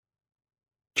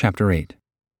Chapter 8.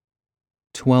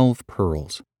 12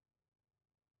 Pearls.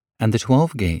 And the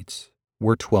 12 gates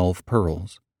were 12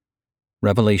 pearls.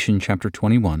 Revelation chapter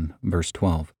 21, verse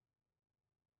 12.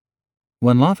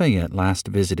 When Lafayette last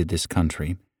visited this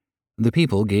country, the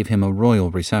people gave him a royal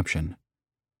reception.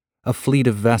 A fleet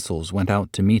of vessels went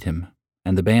out to meet him,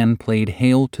 and the band played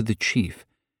Hail to the Chief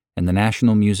and the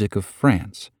national music of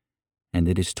France, and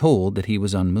it is told that he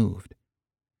was unmoved.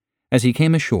 As he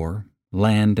came ashore,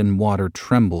 land and water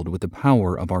trembled with the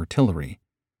power of artillery.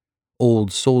 Old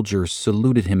soldiers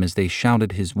saluted him as they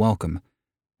shouted his welcome,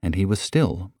 and he was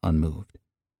still unmoved.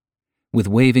 With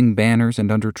waving banners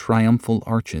and under triumphal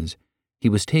arches, he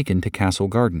was taken to Castle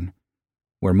Garden,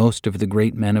 where most of the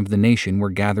great men of the nation were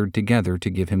gathered together to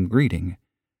give him greeting,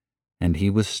 and he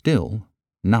was still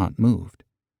not moved.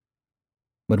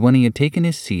 But when he had taken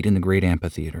his seat in the great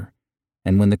amphitheater,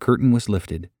 and when the curtain was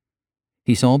lifted,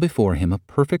 he saw before him a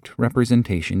perfect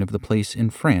representation of the place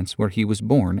in France where he was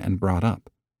born and brought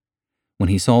up. When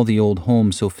he saw the old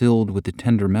home so filled with the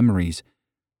tender memories,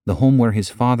 the home where his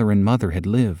father and mother had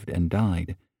lived and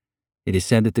died, it is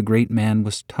said that the great man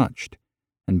was touched,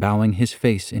 and bowing his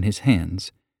face in his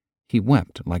hands, he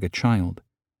wept like a child.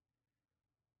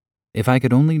 If I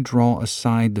could only draw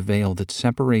aside the veil that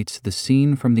separates the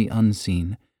seen from the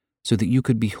unseen, so that you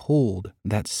could behold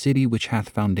that city which hath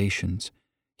foundations,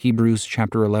 Hebrews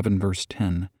chapter 11, verse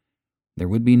 10, there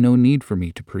would be no need for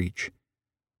me to preach,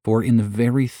 for in the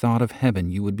very thought of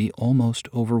heaven you would be almost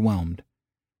overwhelmed.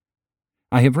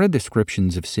 I have read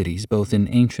descriptions of cities both in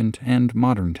ancient and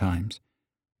modern times,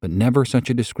 but never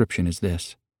such a description as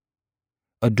this.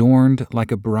 Adorned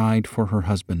like a bride for her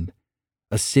husband,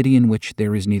 a city in which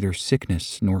there is neither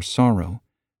sickness nor sorrow,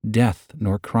 death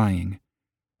nor crying,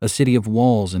 a city of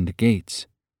walls and gates.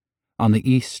 On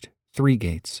the east, 3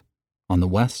 gates. On the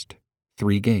west,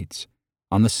 3 gates.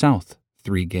 On the south,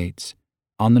 3 gates.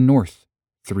 On the north,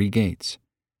 3 gates.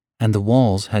 And the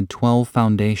walls had 12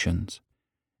 foundations,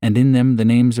 and in them the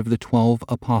names of the 12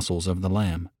 apostles of the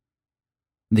Lamb.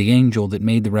 The angel that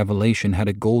made the revelation had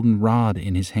a golden rod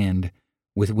in his hand,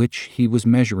 with which he was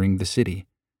measuring the city,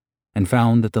 and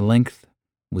found that the length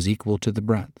was equal to the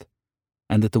breadth,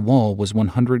 and that the wall was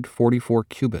 144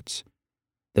 cubits,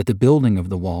 that the building of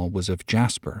the wall was of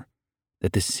jasper,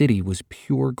 that the city was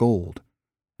pure gold,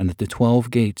 and that the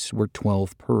 12 gates were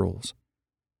 12 pearls.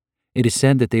 It is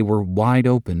said that they were wide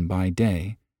open by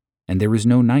day, and there is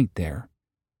no night there.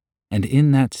 And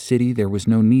in that city there was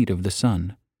no need of the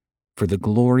sun, for the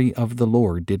glory of the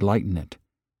Lord did lighten it,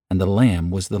 and the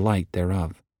Lamb was the light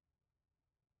thereof.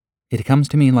 It comes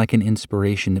to me like an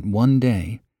inspiration that one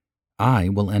day I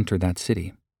will enter that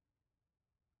city.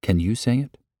 Can you say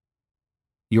it?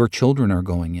 Your children are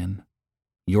going in.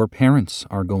 Your parents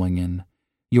are going in.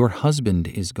 Your husband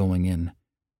is going in.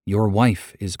 Your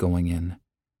wife is going in.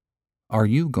 Are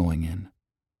you going in?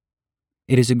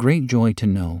 It is a great joy to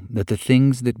know that the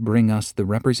things that bring us the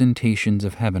representations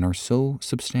of heaven are so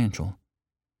substantial.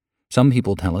 Some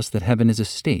people tell us that heaven is a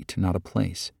state, not a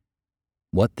place.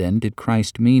 What then did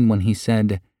Christ mean when he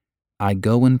said, I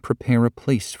go and prepare a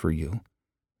place for you?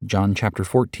 John chapter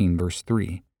 14, verse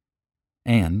 3.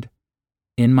 And,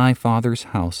 in my Father's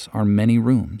house are many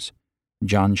rooms.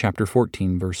 John chapter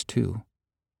 14, verse 2.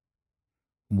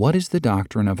 What is the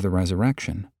doctrine of the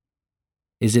resurrection?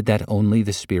 Is it that only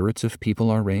the spirits of people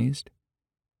are raised?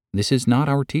 This is not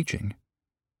our teaching.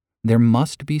 There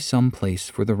must be some place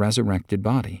for the resurrected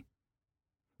body.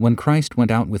 When Christ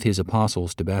went out with his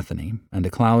apostles to Bethany, and a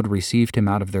cloud received him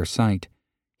out of their sight,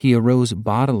 he arose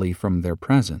bodily from their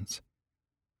presence.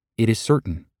 It is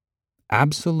certain,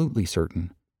 absolutely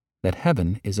certain, that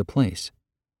heaven is a place.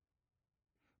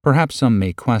 Perhaps some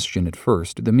may question at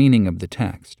first the meaning of the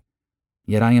text,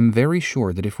 yet I am very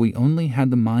sure that if we only had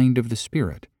the mind of the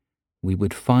Spirit, we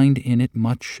would find in it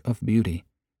much of beauty,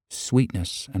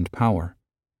 sweetness, and power.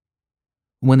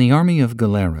 When the army of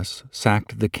Galerius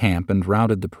sacked the camp and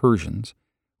routed the Persians,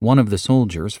 one of the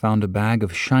soldiers found a bag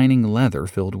of shining leather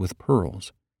filled with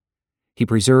pearls. He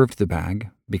preserved the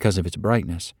bag because of its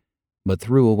brightness, but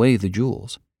threw away the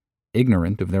jewels,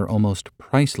 ignorant of their almost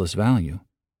priceless value.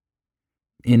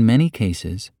 In many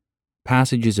cases,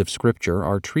 passages of Scripture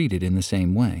are treated in the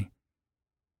same way.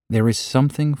 There is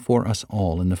something for us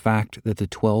all in the fact that the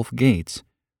 12 gates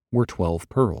were 12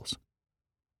 pearls.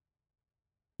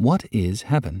 What is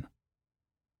heaven?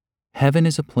 Heaven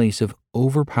is a place of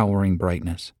overpowering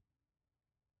brightness.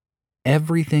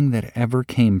 Everything that ever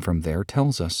came from there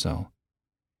tells us so.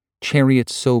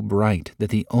 Chariots so bright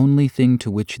that the only thing to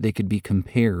which they could be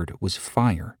compared was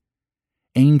fire.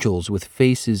 Angels with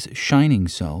faces shining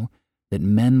so that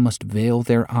men must veil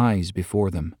their eyes before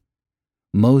them.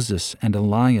 Moses and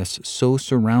Elias so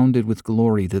surrounded with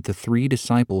glory that the 3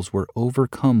 disciples were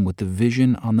overcome with the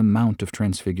vision on the Mount of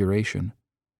Transfiguration.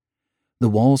 The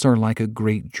walls are like a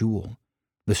great jewel,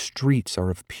 the streets are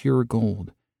of pure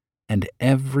gold, and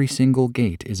every single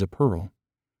gate is a pearl.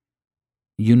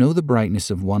 You know the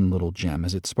brightness of one little gem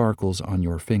as it sparkles on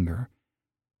your finger,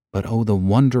 but oh, the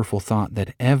wonderful thought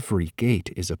that every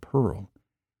gate is a pearl,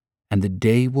 and the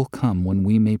day will come when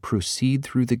we may proceed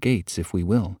through the gates if we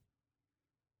will.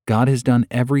 God has done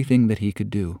everything that He could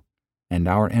do, and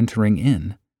our entering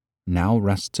in now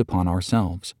rests upon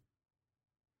ourselves.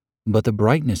 But the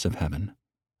brightness of heaven,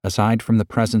 aside from the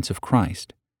presence of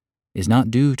Christ, is not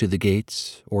due to the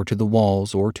gates or to the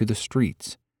walls or to the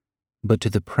streets, but to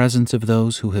the presence of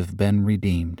those who have been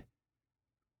redeemed.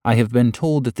 I have been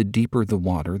told that the deeper the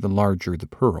water, the larger the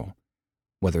pearl.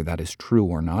 Whether that is true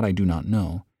or not, I do not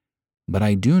know, but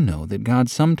I do know that God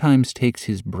sometimes takes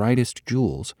His brightest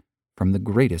jewels from the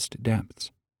greatest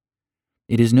depths.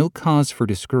 It is no cause for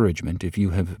discouragement if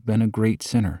you have been a great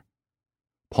sinner.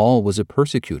 Paul was a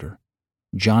persecutor,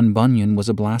 John Bunyan was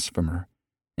a blasphemer,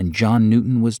 and John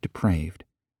Newton was depraved,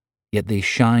 yet they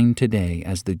shine today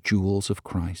as the jewels of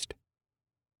Christ.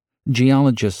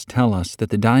 Geologists tell us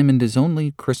that the diamond is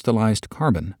only crystallized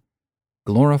carbon,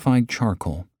 glorified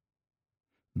charcoal.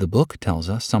 The book tells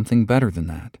us something better than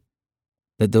that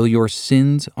though your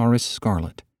sins are as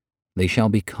scarlet, they shall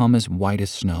become as white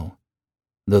as snow.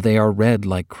 Though they are red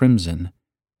like crimson,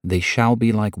 they shall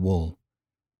be like wool.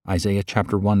 Isaiah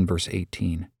chapter 1, verse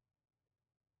 18.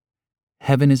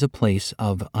 Heaven is a place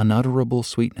of unutterable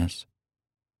sweetness.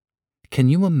 Can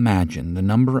you imagine the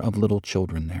number of little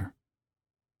children there?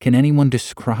 Can anyone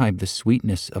describe the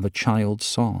sweetness of a child's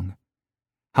song?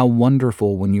 How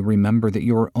wonderful when you remember that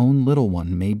your own little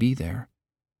one may be there.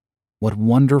 What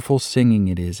wonderful singing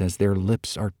it is as their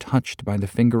lips are touched by the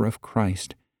finger of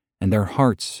Christ and their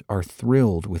hearts are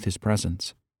thrilled with His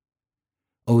presence.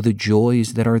 Oh, the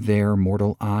joys that are there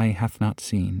mortal eye hath not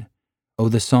seen. Oh,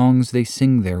 the songs they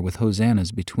sing there with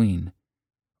hosannas between.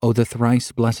 Oh, the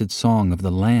thrice blessed song of the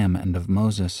Lamb and of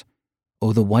Moses.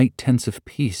 Oh, the white tents of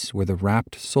peace where the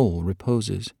rapt soul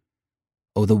reposes.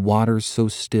 Oh, the waters so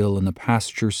still and the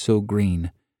pastures so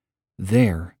green.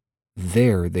 There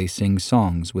they sing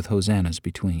songs with hosannas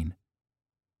between.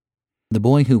 The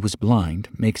boy who was blind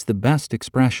makes the best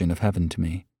expression of heaven to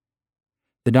me.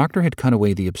 The doctor had cut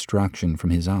away the obstruction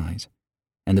from his eyes,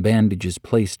 and the bandages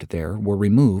placed there were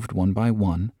removed one by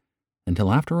one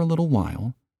until after a little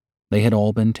while they had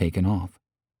all been taken off.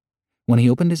 When he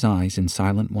opened his eyes in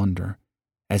silent wonder,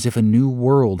 as if a new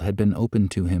world had been opened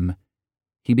to him,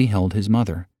 he beheld his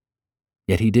mother,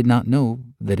 yet he did not know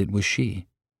that it was she.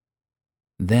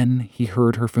 Then he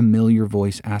heard her familiar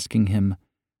voice asking him,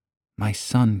 "My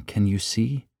son, can you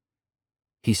see?"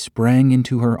 He sprang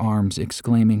into her arms,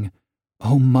 exclaiming,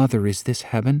 "Oh, mother, is this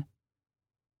heaven?"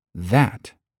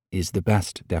 That is the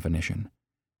best definition.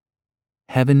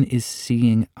 Heaven is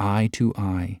seeing eye to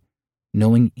eye,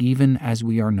 knowing even as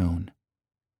we are known.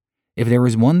 If there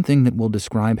is one thing that will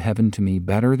describe heaven to me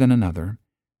better than another,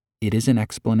 it is an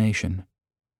explanation.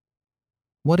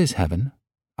 "What is heaven?"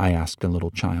 I asked a little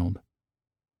child.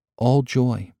 "All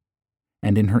joy,"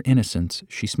 and in her innocence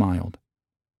she smiled.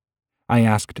 I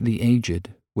asked the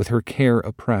aged, with her care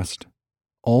oppressed,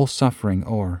 all suffering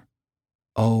o'er,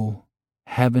 "Oh,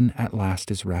 heaven at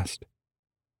last is rest."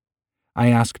 I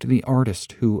asked the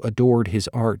artist who adored his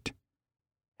art.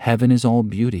 "Heaven is all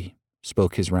beauty,"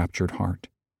 spoke his raptured heart.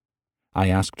 I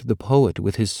asked the poet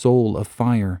with his soul of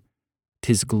fire,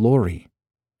 "'Tis glory,"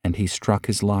 and he struck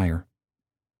his lyre.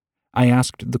 I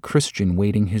asked the Christian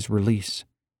waiting his release.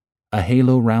 A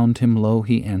halo round him low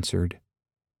he answered,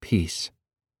 "Peace."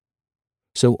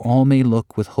 So all may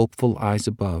look with hopeful eyes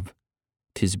above,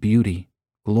 'tis beauty,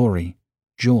 glory,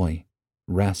 joy,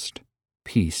 rest,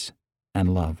 peace,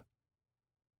 and love.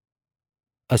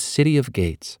 A city of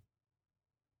gates.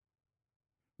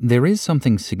 There is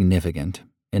something significant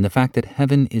in the fact that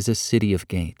heaven is a city of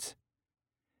gates.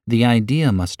 The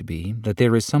idea must be that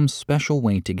there is some special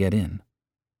way to get in.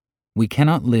 We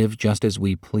cannot live just as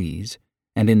we please,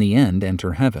 and in the end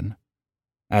enter heaven,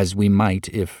 as we might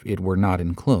if it were not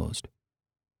enclosed.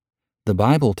 The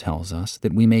Bible tells us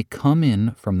that we may come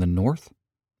in from the north,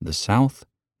 the south,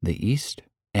 the east,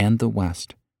 and the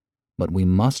west, but we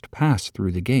must pass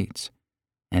through the gates,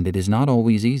 and it is not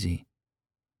always easy.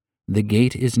 The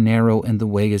gate is narrow and the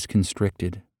way is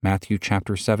constricted, Matthew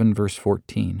chapter 7, verse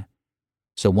 14,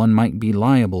 so one might be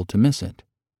liable to miss it.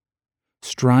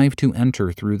 Strive to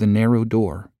enter through the narrow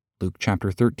door, Luke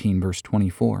chapter 13, verse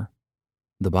 24.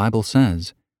 The Bible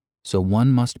says, so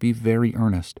one must be very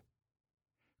earnest.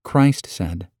 Christ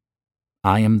said,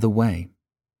 "I am the way,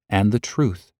 and the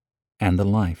truth, and the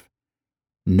life.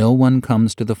 No one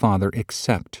comes to the Father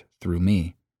except through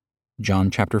me. John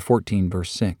chapter 14,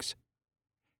 verse 6.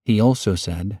 He also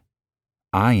said,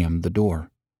 I am the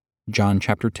door. John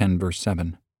chapter 10, verse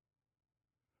 7.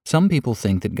 Some people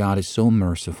think that God is so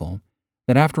merciful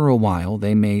that after a while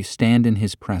they may stand in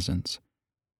His presence.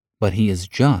 But He is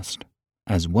just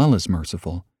as well as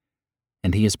merciful,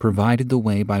 and He has provided the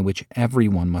way by which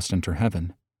everyone must enter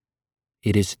heaven.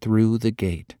 It is through the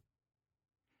gate.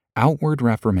 Outward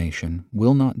reformation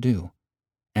will not do,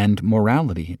 and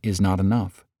morality is not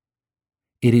enough.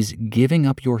 It is giving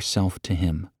up yourself to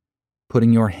Him,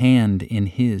 putting your hand in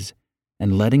His,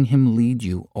 and letting Him lead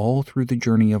you all through the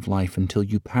journey of life until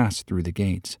you pass through the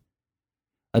gates.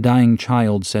 A dying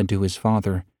child said to his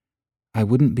father, I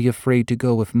wouldn't be afraid to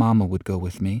go if Mama would go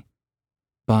with me.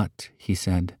 But, he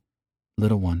said,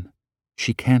 little one,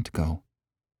 she can't go.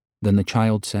 Then the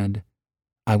child said,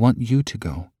 I want you to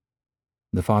go.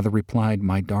 The father replied,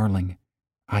 my darling,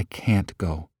 I can't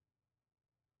go.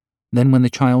 Then when the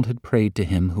child had prayed to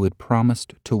Him who had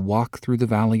promised to walk through the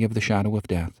valley of the shadow of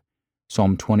death,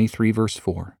 Psalm 23, verse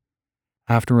 4,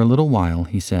 after a little while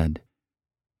he said,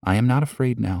 I am not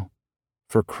afraid now,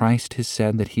 for Christ has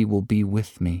said that He will be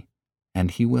with me,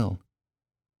 and He will.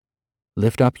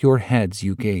 Lift up your heads,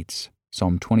 you gates,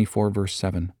 Psalm 24, verse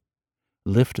 7.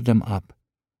 Lift them up,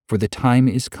 for the time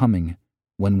is coming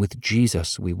when with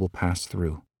Jesus we will pass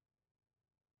through.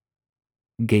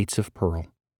 Gates of Pearl.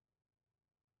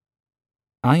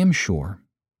 I am sure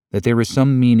that there is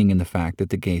some meaning in the fact that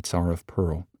the gates are of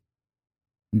pearl.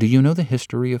 Do you know the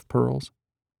history of pearls?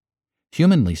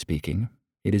 Humanly speaking,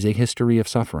 it is a history of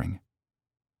suffering.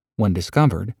 When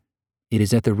discovered, it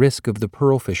is at the risk of the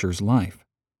pearl fisher's life.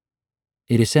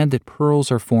 It is said that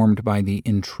pearls are formed by the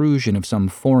intrusion of some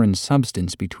foreign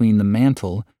substance between the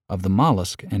mantle of the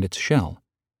mollusk and its shell.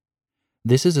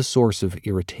 This is a source of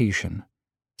irritation,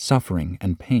 suffering,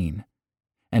 and pain,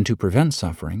 and to prevent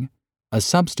suffering, a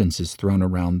substance is thrown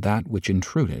around that which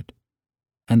intruded,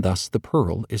 and thus the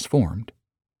pearl is formed.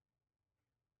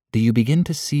 Do you begin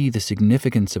to see the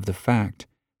significance of the fact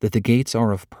that the gates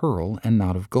are of pearl and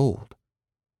not of gold?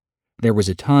 There was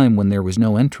a time when there was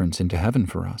no entrance into heaven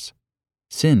for us.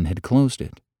 Sin had closed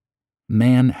it.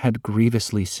 Man had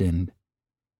grievously sinned.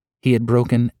 He had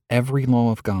broken every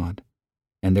law of God,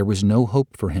 and there was no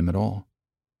hope for him at all.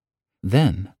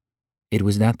 Then it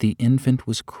was that the infant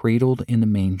was cradled in the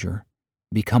manger,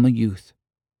 become a youth,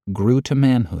 grew to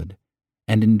manhood,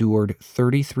 and endured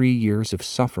 33 years of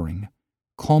suffering,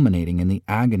 culminating in the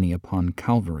agony upon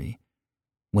Calvary,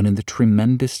 when in the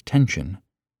tremendous tension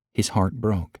his heart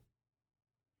broke.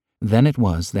 Then it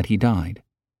was that He died,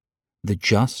 the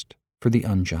just for the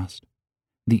unjust,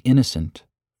 the innocent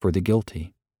for the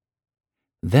guilty.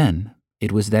 Then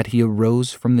it was that He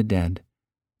arose from the dead,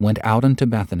 went out unto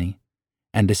Bethany,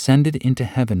 and ascended into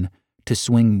heaven to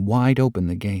swing wide open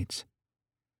the gates.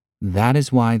 That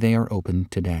is why they are open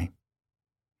today.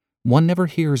 One never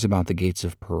hears about the gates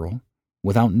of pearl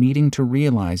without needing to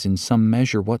realize in some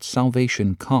measure what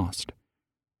salvation cost,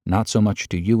 not so much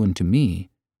to you and to me,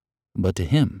 but to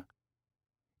Him.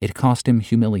 It cost Him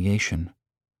humiliation,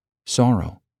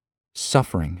 sorrow,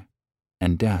 suffering,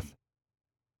 and death.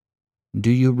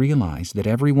 Do you realize that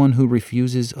everyone who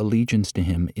refuses allegiance to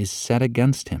Him is set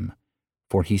against Him?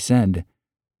 For He said,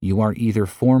 You are either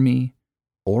for me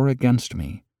or against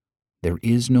me. There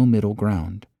is no middle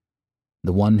ground.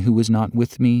 The one who is not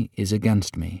with me is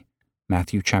against me.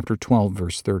 Matthew chapter 12,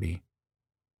 verse 30.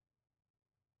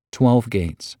 12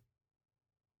 gates.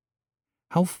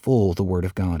 How full the Word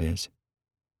of God is.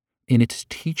 In its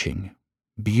teaching,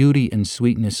 beauty and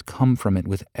sweetness come from it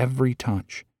with every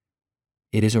touch.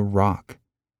 It is a rock.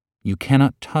 You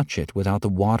cannot touch it without the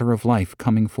water of life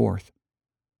coming forth.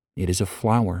 It is a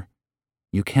flower.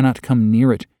 You cannot come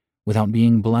near it without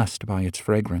being blessed by its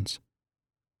fragrance.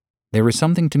 There is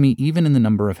something to me even in the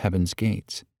number of heaven's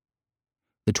gates.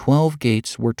 The 12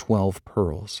 gates were 12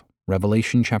 pearls,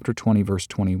 Revelation chapter 20, verse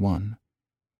 21,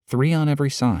 3 on every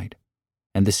side,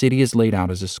 and the city is laid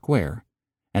out as a square,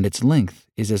 and its length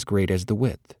is as great as the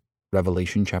width,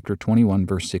 Revelation chapter 21,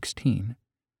 verse 16.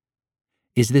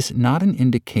 Is this not an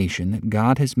indication that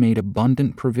God has made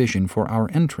abundant provision for our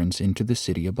entrance into the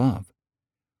city above?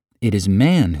 It is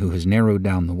man who has narrowed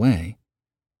down the way.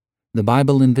 The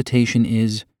Bible invitation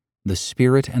is, The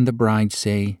Spirit and the bride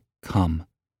say, Come.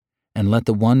 And let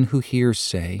the one who hears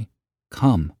say,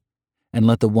 Come. And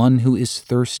let the one who is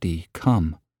thirsty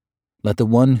come. Let the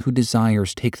one who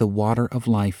desires take the water of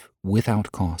life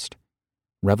without cost.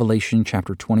 Revelation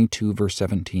chapter 22, verse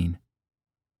 17.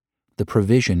 The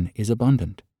provision is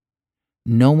abundant.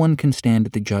 No one can stand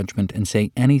at the judgment and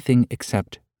say anything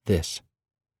except, this: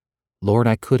 Lord,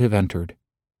 I could have entered,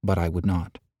 but I would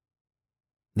not.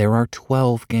 There are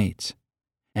 12 gates,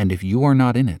 and if you are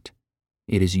not in it,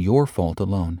 it is your fault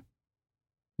alone.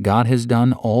 God has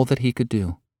done all that he could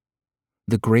do.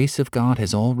 The grace of God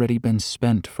has already been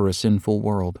spent for a sinful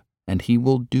world, and he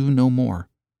will do no more.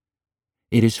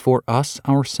 It is for us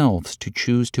ourselves to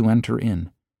choose to enter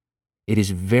in. It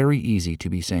is very easy to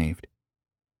be saved.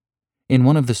 In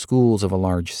one of the schools of a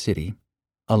large city,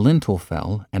 a lintel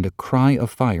fell and a cry of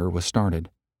fire was started.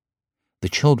 The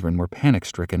children were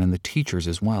panic-stricken and the teachers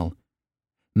as well.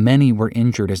 Many were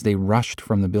injured as they rushed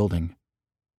from the building.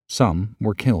 Some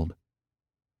were killed.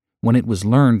 When it was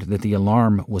learned that the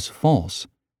alarm was false,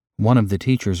 one of the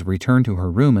teachers returned to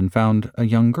her room and found a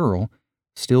young girl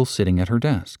still sitting at her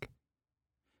desk.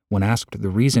 When asked the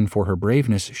reason for her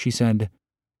braveness, she said,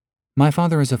 "My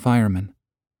father is a fireman,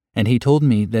 and he told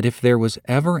me that if there was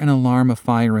ever an alarm of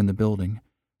fire in the building,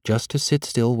 just to sit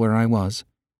still where I was,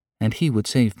 and he would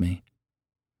save me.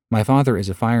 My father is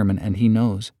a fireman and he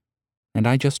knows, and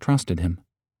I just trusted him."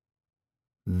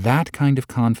 That kind of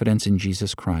confidence in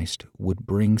Jesus Christ would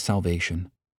bring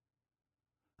salvation.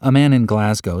 A man in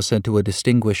Glasgow said to a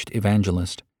distinguished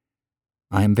evangelist,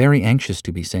 "I am very anxious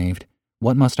to be saved.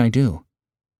 What must I do?"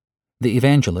 The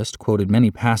evangelist quoted many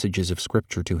passages of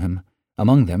Scripture to him,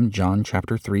 among them John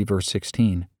chapter 3, verse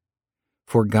 16.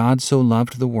 "For God so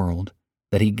loved the world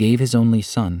that he gave his only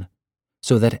Son,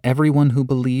 so that everyone who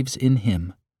believes in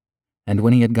him." And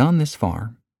when he had gone this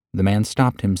far, the man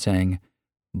stopped him, saying,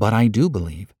 "But I do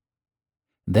believe."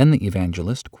 Then the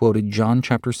evangelist quoted John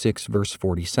chapter 6, verse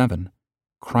 47,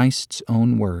 Christ's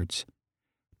own words,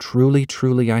 "Truly,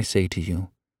 truly, I say to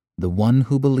you, the one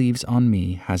who believes on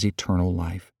me has eternal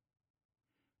life."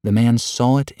 The man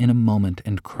saw it in a moment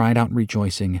and cried out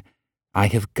rejoicing, "I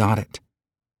have got it!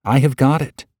 I have got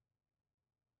it!"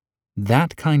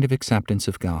 That kind of acceptance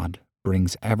of God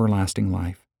brings everlasting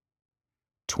life.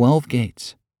 12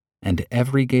 gates, and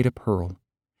every gate a pearl,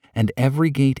 and every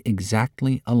gate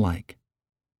exactly alike.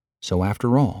 So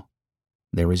after all,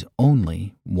 there is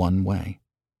only one way.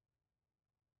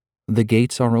 The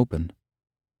gates are open.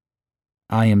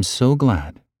 I am so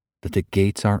glad that the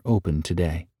gates are open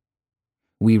today.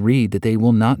 We read that they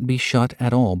will not be shut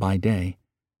at all by day,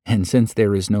 and since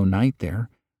there is no night there,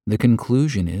 the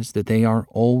conclusion is that they are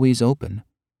always open.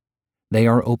 They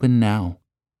are open now.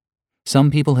 Some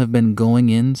people have been going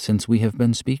in since we have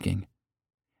been speaking.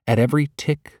 At every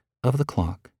tick of the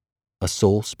clock, a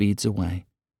soul speeds away.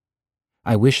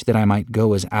 I wish that I might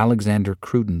go as Alexander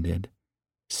Cruden did,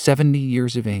 70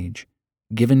 years of age,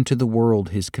 given to the world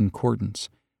his concordance,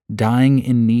 dying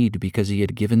in need because he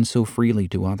had given so freely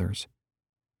to others.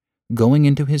 Going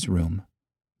into his room,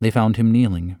 they found him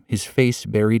kneeling, his face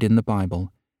buried in the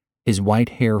Bible, his white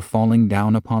hair falling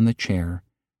down upon the chair,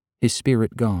 his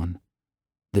spirit gone,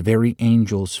 the very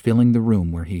angels filling the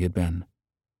room where he had been.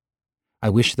 I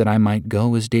wish that I might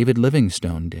go as David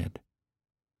Livingstone did.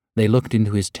 They looked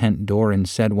into his tent door and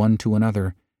said one to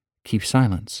another, "Keep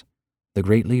silence. The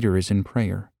great leader is in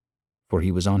prayer," for he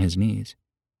was on his knees.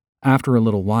 After a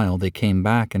little while they came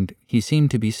back, and he seemed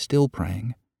to be still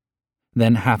praying.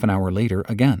 Then half an hour later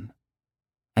again.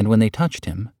 And when they touched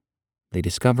him, they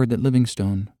discovered that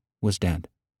Livingstone was dead.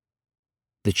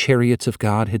 The chariots of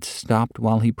God had stopped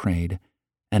while he prayed,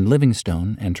 and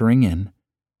Livingstone, entering in,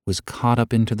 was caught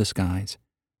up into the skies.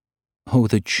 Oh,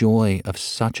 the joy of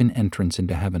such an entrance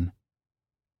into heaven.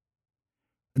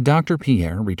 Dr.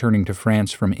 Pierre, returning to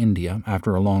France from India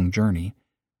after a long journey,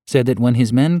 said that when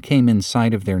his men came in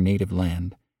sight of their native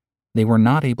land, they were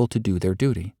not able to do their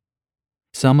duty.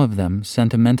 Some of them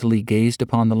sentimentally gazed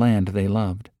upon the land they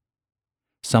loved.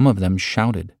 Some of them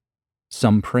shouted,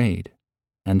 some prayed,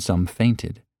 and some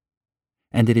fainted.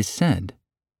 And it is said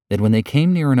that when they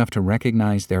came near enough to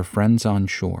recognize their friends on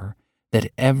shore,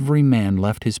 that every man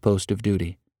left his post of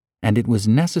duty, and it was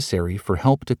necessary for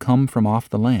help to come from off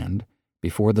the land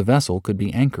before the vessel could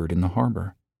be anchored in the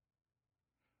harbor.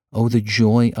 Oh, the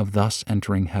joy of thus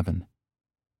entering heaven!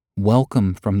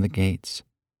 Welcome from the gates,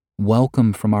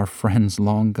 welcome from our friends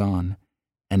long gone,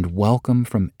 and welcome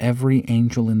from every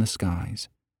angel in the skies.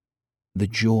 The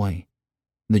joy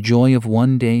of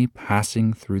one day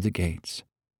passing through the gates.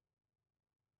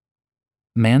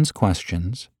 Man's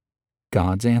questions,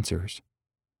 God's answers.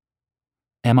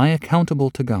 Am I accountable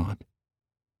to God?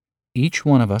 Each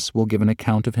one of us will give an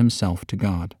account of himself to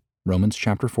God. Romans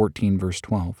chapter 14, verse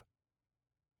 12.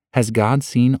 Has God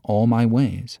seen all my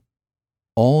ways?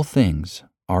 All things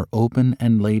are open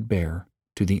and laid bare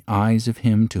to the eyes of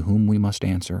him to whom we must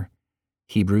answer.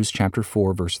 Hebrews chapter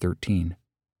 4, verse 13.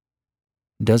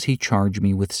 Does he charge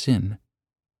me with sin?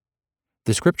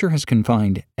 The Scripture has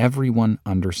confined everyone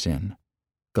under sin.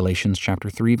 Galatians chapter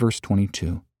 3, verse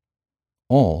 22.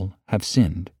 All have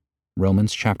sinned.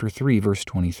 Romans chapter 3, verse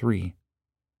 23.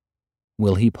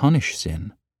 Will he punish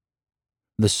sin?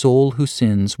 The soul who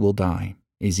sins will die.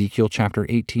 Ezekiel chapter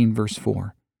 18, verse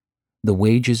 4. The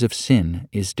wages of sin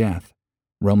is death.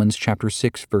 Romans chapter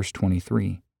 6, verse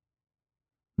 23.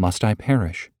 Must I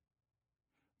perish?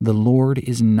 The Lord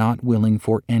is not willing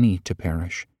for any to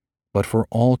perish, but for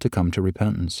all to come to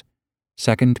repentance.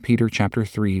 2 Peter chapter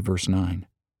 3, verse 9.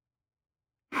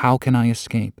 How can I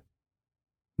escape?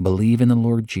 Believe in the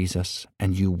Lord Jesus,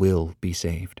 and you will be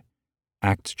saved.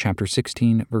 Acts chapter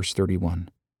 16, verse 31.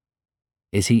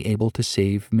 Is he able to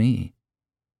save me?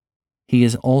 He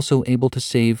is also able to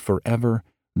save forever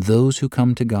those who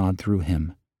come to God through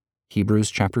him.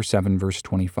 Hebrews chapter 7, verse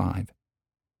 25.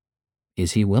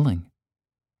 Is he willing?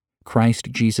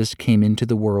 Christ Jesus came into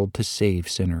the world to save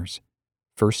sinners.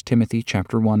 1 Timothy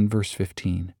chapter 1, verse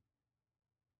 15.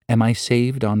 Am I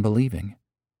saved on believing?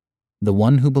 The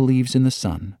one who believes in the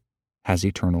Son has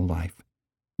eternal life.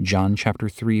 John chapter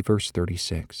 3, verse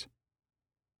 36.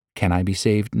 Can I be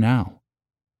saved now?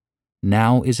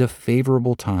 Now is a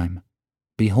favorable time.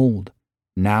 Behold,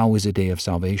 now is a day of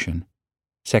salvation.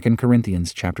 2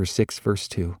 Corinthians chapter 6, verse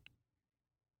 2.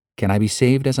 Can I be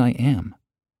saved as I am?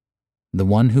 The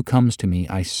one who comes to me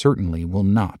I certainly will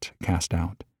not cast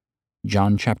out.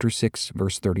 John chapter 6,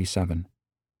 verse 37.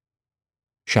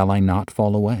 Shall I not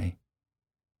fall away?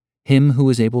 Him who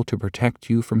is able to protect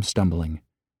you from stumbling.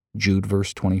 Jude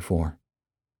verse 24.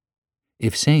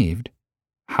 If saved,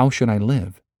 how should I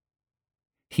live?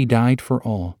 He died for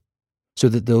all, so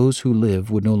that those who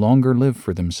live would no longer live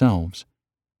for themselves,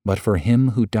 but for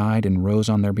him who died and rose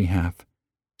on their behalf.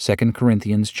 2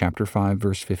 Corinthians chapter 5,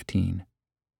 verse 15.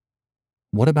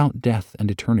 What about death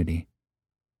and eternity?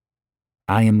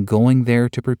 I am going there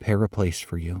to prepare a place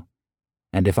for you,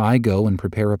 and if I go and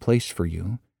prepare a place for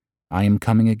you, I am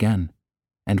coming again,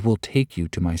 and will take you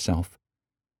to myself,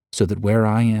 so that where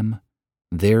I am,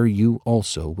 there you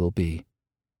also will be.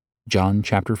 John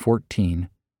chapter 14,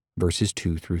 verses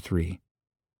 2 through 3.